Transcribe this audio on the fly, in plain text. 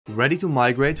Ready to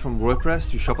migrate from WordPress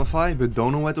to Shopify but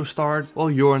don't know where to start? Well,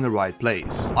 you're in the right place.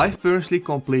 I've personally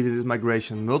completed this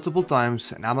migration multiple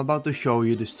times and I'm about to show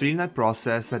you the streamlined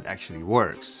process that actually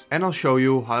works. And I'll show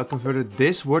you how I converted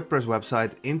this WordPress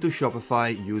website into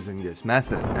Shopify using this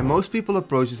method. And most people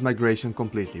approach this migration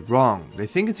completely wrong. They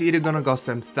think it's either gonna cost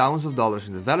them thousands of dollars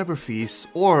in developer fees,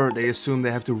 or they assume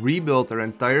they have to rebuild their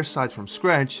entire site from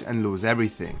scratch and lose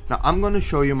everything. Now I'm gonna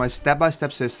show you my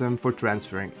step-by-step system for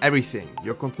transferring everything.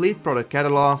 Your complete product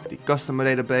catalog, the customer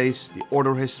database, the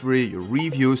order history, your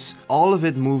reviews, all of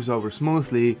it moves over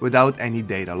smoothly without any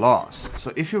data loss.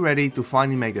 So if you're ready to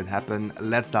finally make that happen,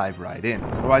 let's dive right in.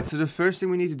 Alright, so the first thing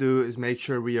we need to do is make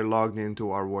sure we are logged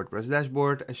into our WordPress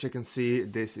dashboard. As you can see,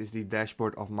 this is the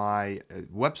dashboard of my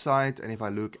website, and if I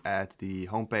look at the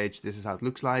homepage, this is how it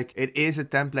looks like. It is a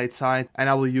template site, and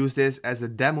I will use this as a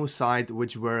demo site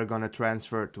which we're gonna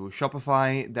transfer to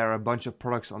Shopify. There are a bunch of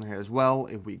products on here as well.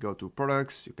 If we go to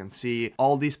products, you can see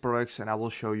all these products, and I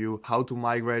will show you how to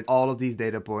migrate all of these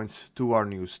data points to our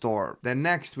new store. Then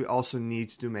next, we also need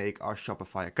to make our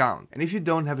Shopify account. And if you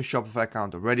don't have a Shopify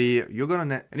account already,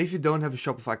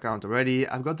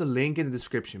 I've got the link in the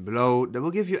description below that will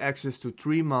give you access to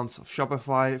 3 months of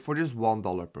Shopify for just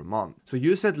 $1 per month. So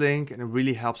use that link and it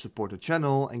really helps support the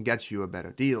channel and gets you a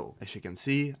better deal. As you can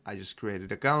see, I just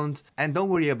created an account, and don't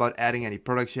worry about adding any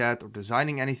products yet or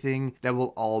designing anything. That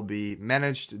will all be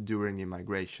managed during the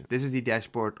migration. This is the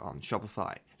dashboard on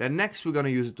Shopify. Then next, we're going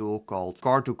to use a tool called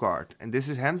Cart to Cart, and this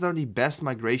is hands down the best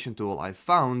migration tool I've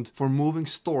found for moving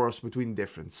stores between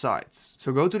different sites.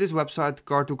 So go to this website,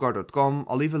 cart2cart.com.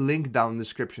 I'll leave a link down in the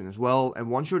description as well, and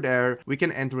once you're there, we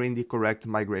can enter in the correct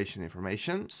migration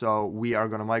information. So we are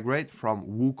going to migrate from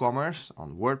WooCommerce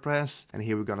on WordPress, and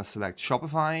here we're going to select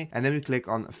Shopify, and then we click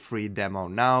on free demo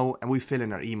now, and we fill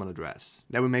in our email address.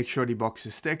 Then we make sure the box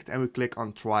is ticked, and we click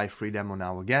on try free demo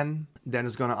now again. Then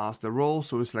it's going to ask the role,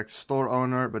 so we select store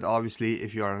owner, but obviously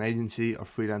if you are an agency or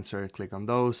freelancer, click on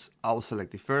those. I'll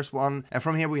select the first one, and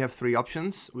from here we have 3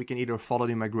 options. We can either follow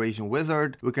the migration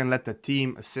wizard, we can let the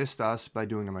team assist us by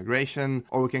doing the migration,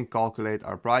 or we can calculate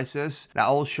our prices. Now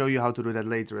I'll show you how to do that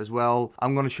later as well.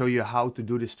 I'm going to show you how to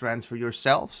do this transfer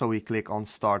yourself, so we click on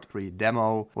start free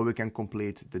demo, where we can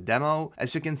complete the demo.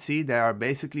 As you can see, there are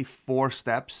basically 4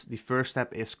 steps. The first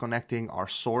step is connecting our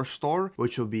source store,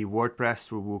 which will be WordPress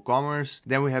through WooCommerce.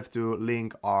 Then we have to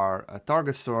link our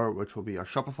target store, which will be our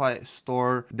Shopify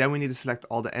store. Then we need to select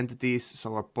all the entities,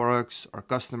 so our products, our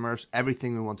customers,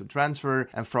 everything we want to transfer.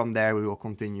 And from there, we will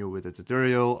continue with the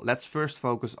tutorial. Let's first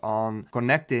focus on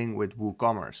connecting with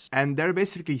WooCommerce. And there are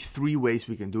basically 3 ways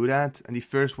we can do that. And the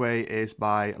first way is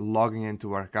by logging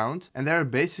into our account. And there are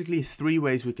basically 3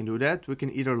 ways we can do that. We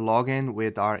can either log in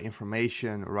with our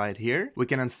information right here. We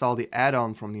can install the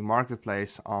add-on from the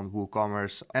marketplace on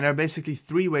WooCommerce. And there are basically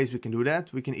 3 ways we can do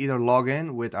that. We can either log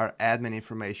in with our admin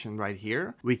information right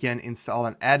here. We can install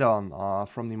an add-on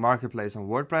from the marketplace on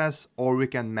WordPress, or we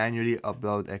can manually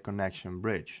upload a connection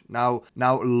bridge. Now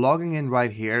logging in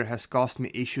right here has caused me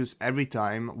issues every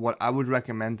time. What I would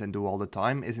recommend and do all the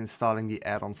time is installing the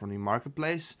add-on from the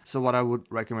marketplace. So what I would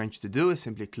recommend you to do is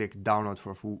simply click download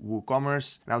for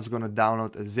WooCommerce. Now it's going to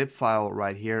download a zip file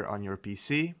right here on your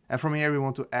PC. And from here we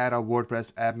want to add our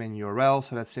WordPress admin URL.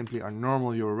 So that's simply our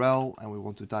normal URL, and we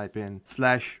want to type in /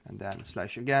 and then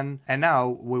 / again. And now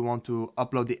we want to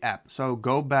upload the app. So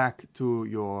go back to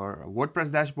your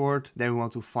WordPress dashboard. Then we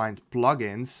want to find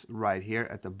plugins right here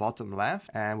at the bottom left,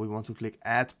 and we want to click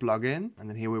add plugin. And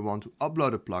then here we want to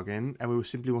upload a plugin, and we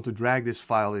simply want to drag this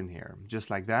file in here just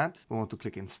like that. We want to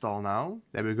click install now.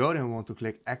 There we go. Then we want to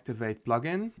click activate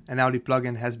plugin, and now the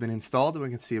plugin has been installed. We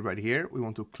can see it right here. We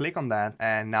want to click on that,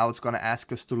 and now it's going to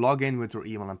ask us to log in with your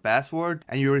email and password,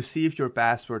 and you received your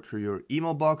password through your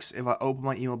email box. If I open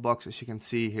my email box, as you can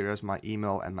see, here is my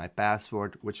email and my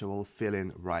password, which I will fill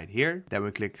in right here. Then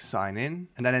we click sign in,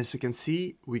 and then as you can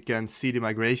see, we can see the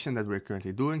migration that we're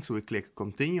currently doing. So we click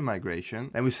continue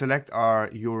migration, then we select our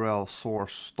URL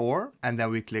source store, and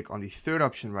then we click on the third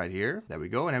option right here. There we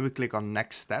go. And then we click on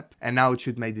next step, and now it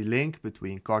should make the link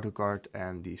between cart to cart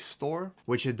and the store,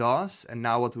 which it does. And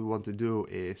now what we want to do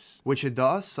is,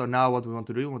 so now what we want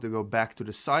to do, we want to go back to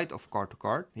the site of cart to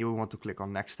cart. Here we want to click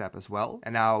on next step as well,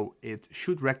 and now it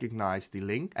should recognize the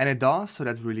link, and it does. does, so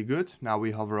that's really good. Now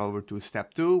we hover over to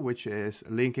step 2, which is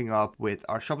linking up with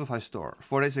our Shopify store.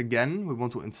 For this, again, we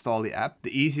want to install the app.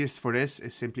 The easiest for this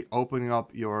is simply opening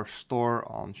up your store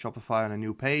on Shopify on a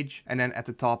new page, and then at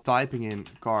the top typing in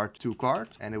cart to cart,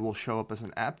 and it will show up as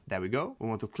an app. There we go. We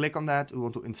want to click on that. We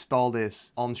want to install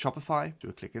this on Shopify. So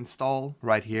we click install.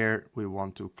 Right here, we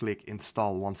want to click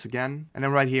install once again. And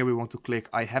then right here, we want to click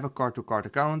I have a cart to cart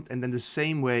account. And then the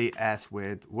same way as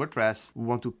with WordPress, we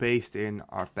want to paste in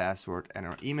our password and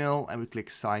our email, and we click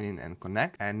sign in and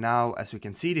connect. And now, as we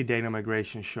can see, the data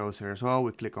migration shows here as well.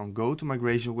 We click on go to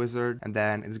migration wizard, and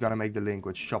then it's gonna make the link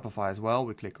with Shopify as well.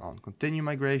 We click on continue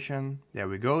migration. There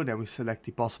we go. Then we select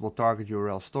the possible target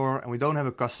URL store, and we don't have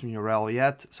a custom URL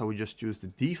yet, so we just use the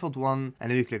default one,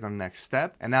 and then we click on next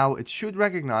step. And now it should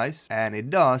recognize, and it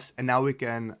does, and now we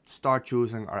can start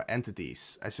choosing our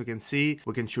entities. As you can see,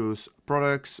 we can choose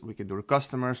products, we can do the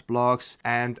customers, blogs,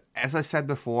 and as I said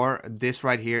before, this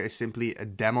right here is simply a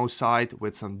demo site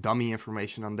with some dummy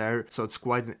information on there, so it's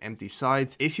quite an empty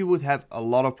site. If you would have a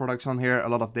lot of products on here, a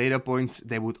lot of data points,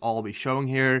 they would all be showing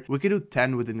here. We can do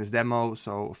 10 within this demo,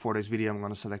 so for this video I'm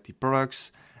going to select the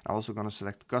products. I'm also going to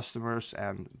select customers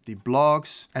and the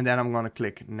blogs, and then I'm going to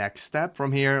click next step.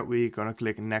 From here, we're going to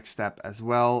click next step as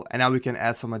well. And now we can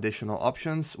add some additional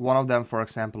options. One of them, for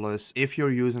example, is if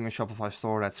you're using a Shopify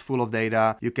store that's full of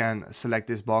data, you can select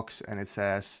this box and it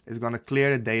says it's going to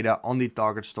clear the data on the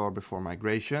target store before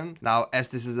migration. Now, as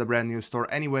this is a brand new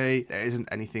store anyway, there isn't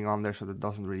anything on there, so that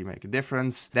doesn't really make a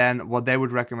difference. Then what they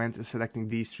would recommend is selecting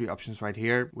these 3 options right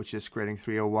here, which is creating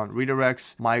 301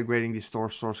 redirects, migrating the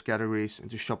store source categories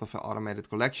into Shopify automated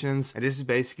collections, and this is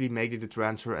basically making the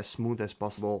transfer as smooth as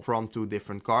possible from 2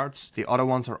 different carts. The other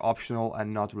ones are optional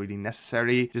and not really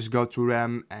necessary. Just go through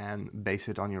them and base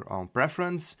it on your own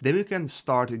preference. Then we can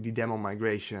start the demo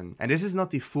migration, and this is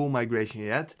not the full migration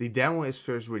yet. The demo is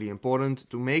first really important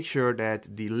to make sure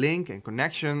that the link and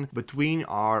connection between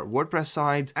our WordPress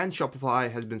site and Shopify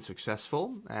has been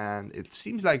successful, and it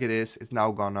seems like it is. It's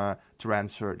now gonna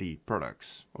transfer the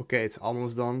products. Okay, it's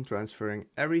almost done transferring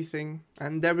everything,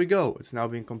 and there we go. It's now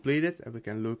been completed, and we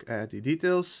can look at the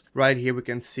details. Right here we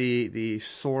can see the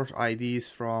source IDs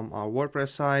from our WordPress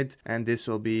site, and this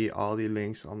will be all the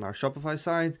links on our Shopify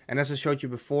site. And as I showed you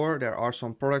before, there are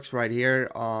some products right here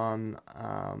on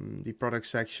the product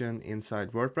section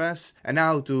inside WordPress. And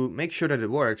now to make sure that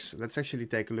it works, let's actually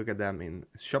take a look at them in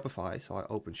Shopify. So I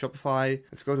open Shopify,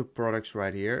 let's go to products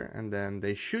right here, and then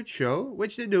they should show,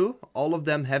 which they do. All of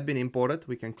them have been imported.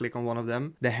 We can click on one of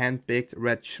them. The hand-picked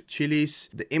red chilies.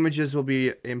 The images will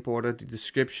be imported, the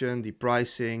description, the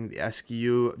pricing, the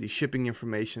SKU, the shipping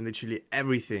information, literally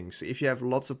everything. So if you have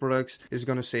lots of products, it's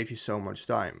going to save you so much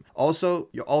time. Also,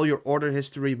 all your order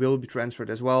history will be transferred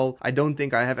as well. I don't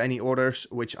think I have any orders,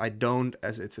 which I don't,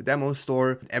 as it's a demo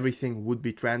store. Everything would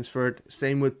be transferred.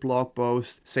 Same with blog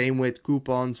posts, same with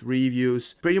coupons,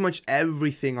 reviews, pretty much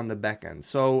everything on the back end.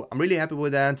 So I'm really happy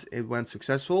with that. It went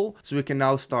successful. So we can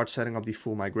now start setting up the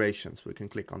full migrations. We can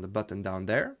click on the button down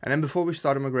there. And then before we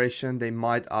start a migration, they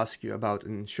might ask you about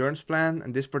an insurance plan,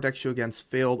 and this protects you against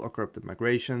failed or corrupted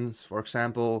migrations. For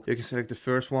example, you can select the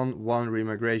first one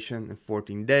remigration in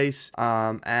 14 days.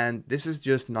 And this is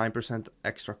just 9%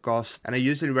 extra cost. And I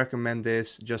usually recommend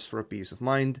this just for a peace of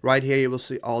mind. Right here, you will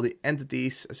see all the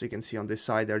entities. As you can see on this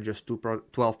side, there are just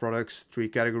 12 products, 3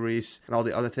 categories, and all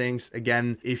the other things.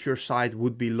 Again, if your site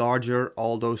would be larger,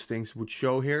 all those things would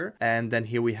show here. And then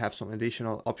here we have some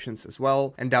additional options as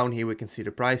well. And down here we can see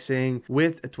the pricing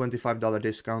with a $25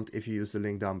 discount if you use the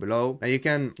link down below. Now you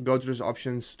can go through those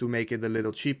options to make it a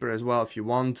little cheaper as well if you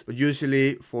want. But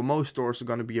usually for most stores it's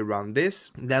going to be around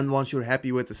this. Then once you're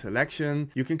happy with the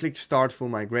selection, you can click start full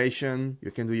migration.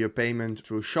 You can do your payment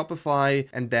through Shopify,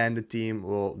 and then the team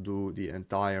will do the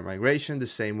entire migration the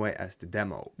same way as the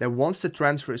demo. Then once the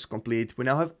transfer is complete, we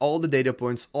now have all the data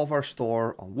points of our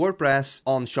store on WordPress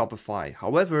on Shopify.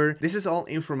 However, this is all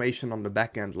information on the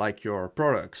backend, like your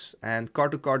products, and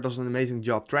Cart2Cart does an amazing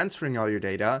job transferring all your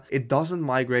data. It doesn't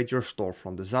migrate your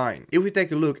storefront design. If we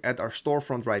take a look at our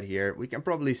storefront right here, we can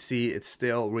probably see it's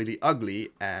still really ugly,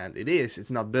 and it is.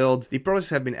 It's not built. The products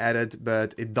have been added,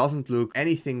 but it doesn't look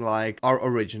anything like our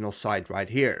original site right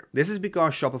here. This is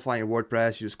because Shopify and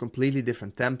WordPress use completely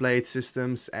different templates,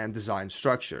 systems, and design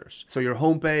structures. So your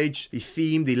homepage, the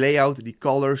theme, the layout, the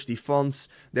colors, the fonts,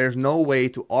 there's no way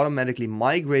to automatically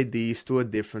migrate these to a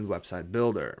different website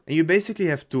builder. And you basically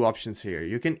have 2 options here.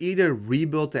 You can either either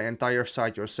rebuild the entire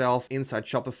site yourself inside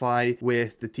Shopify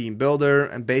with the theme builder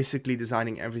and basically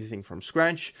designing everything from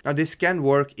scratch. Now this can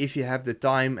work if you have the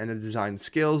time and the design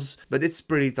skills, but it's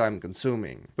pretty time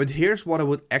consuming. But here's what I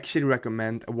would actually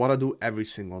recommend and what I do every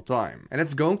single time. And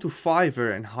it's going to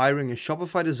Fiverr and hiring a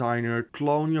Shopify designer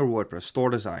clone your WordPress store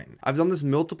design. I've done this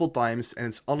multiple times and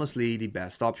it's honestly the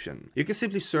best option. You can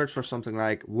simply search for something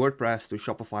like WordPress to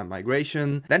Shopify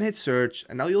migration, then hit search,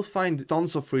 and now you'll find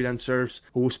tons of freelancers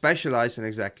who specialize in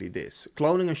exactly this,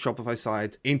 cloning a Shopify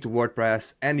site into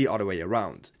WordPress and the other way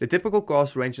around. The typical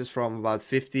cost ranges from about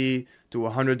 $50 to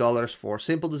 $100 for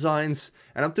simple designs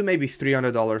and up to maybe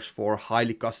 $300 for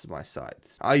highly customized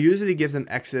sites. I usually give them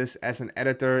access as an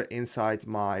editor inside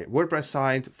my WordPress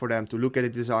site for them to look at the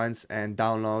designs and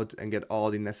download and get all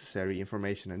the necessary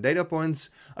information and data points.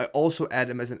 I also add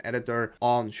them as an editor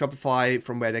on Shopify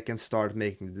from where they can start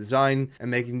making the design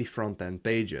and making the front end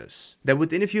pages. Then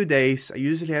within a few days, I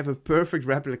usually have a perfect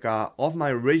replica of my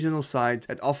original site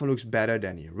that often looks better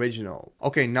than the original.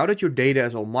 Okay, now that your data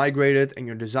is all migrated and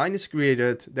your design is created,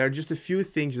 there are just a few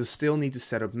things you'll still need to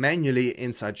set up manually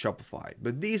inside Shopify,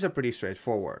 but these are pretty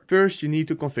straightforward. First, you need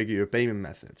to configure your payment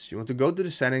methods. You want to go to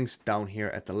the settings down here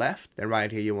at the left, then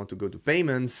right here you want to go to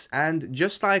payments, and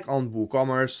just like on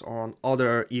WooCommerce or on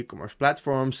other e-commerce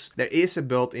platforms, there is a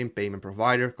built-in payment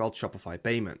provider called Shopify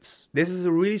Payments. This is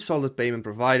a really solid payment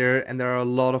provider and there are a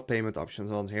lot of payment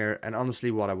options on here and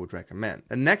honestly what I would recommend.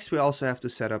 And next we also have to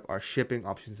set up our shipping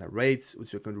options and rates,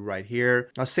 which we can do right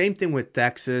here. Now same thing with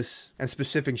taxes and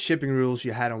specific shipping rules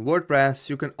you had on WordPress,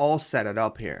 you can all set it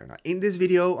up here. Now in this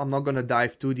video, I'm not gonna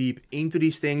dive too deep into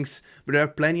these things, but there are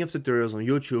plenty of tutorials on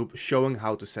YouTube showing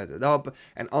how to set it up,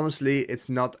 and honestly, it's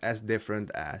not as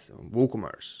different as on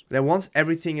WooCommerce. Then once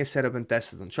everything is set up and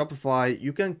tested on Shopify,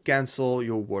 you can cancel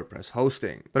your WordPress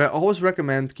hosting. But I always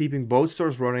recommend keeping both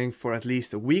stores running for at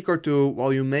least a week or two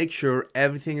while you make sure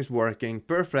everything is working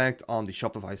perfect on the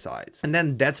Shopify side. And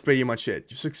then that's pretty much it.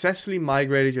 You successfully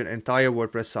migrated your entire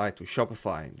WordPress site to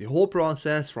Shopify. The whole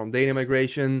process from data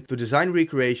migration to design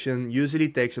recreation usually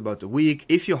takes about a week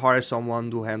if you hire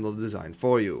someone to handle the design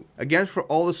for you. Again, for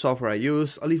all the software I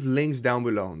use, I'll leave links down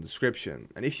below in the description.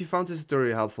 And if you found this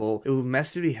tutorial helpful, it will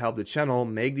massively help the channel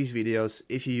make these videos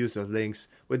if you use those links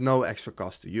with no extra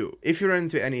cost to you. If you're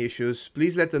into any issues,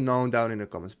 please let them know down in the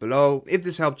comments below. If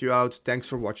this helped you out, thanks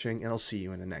for watching and I'll see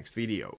you in the next video.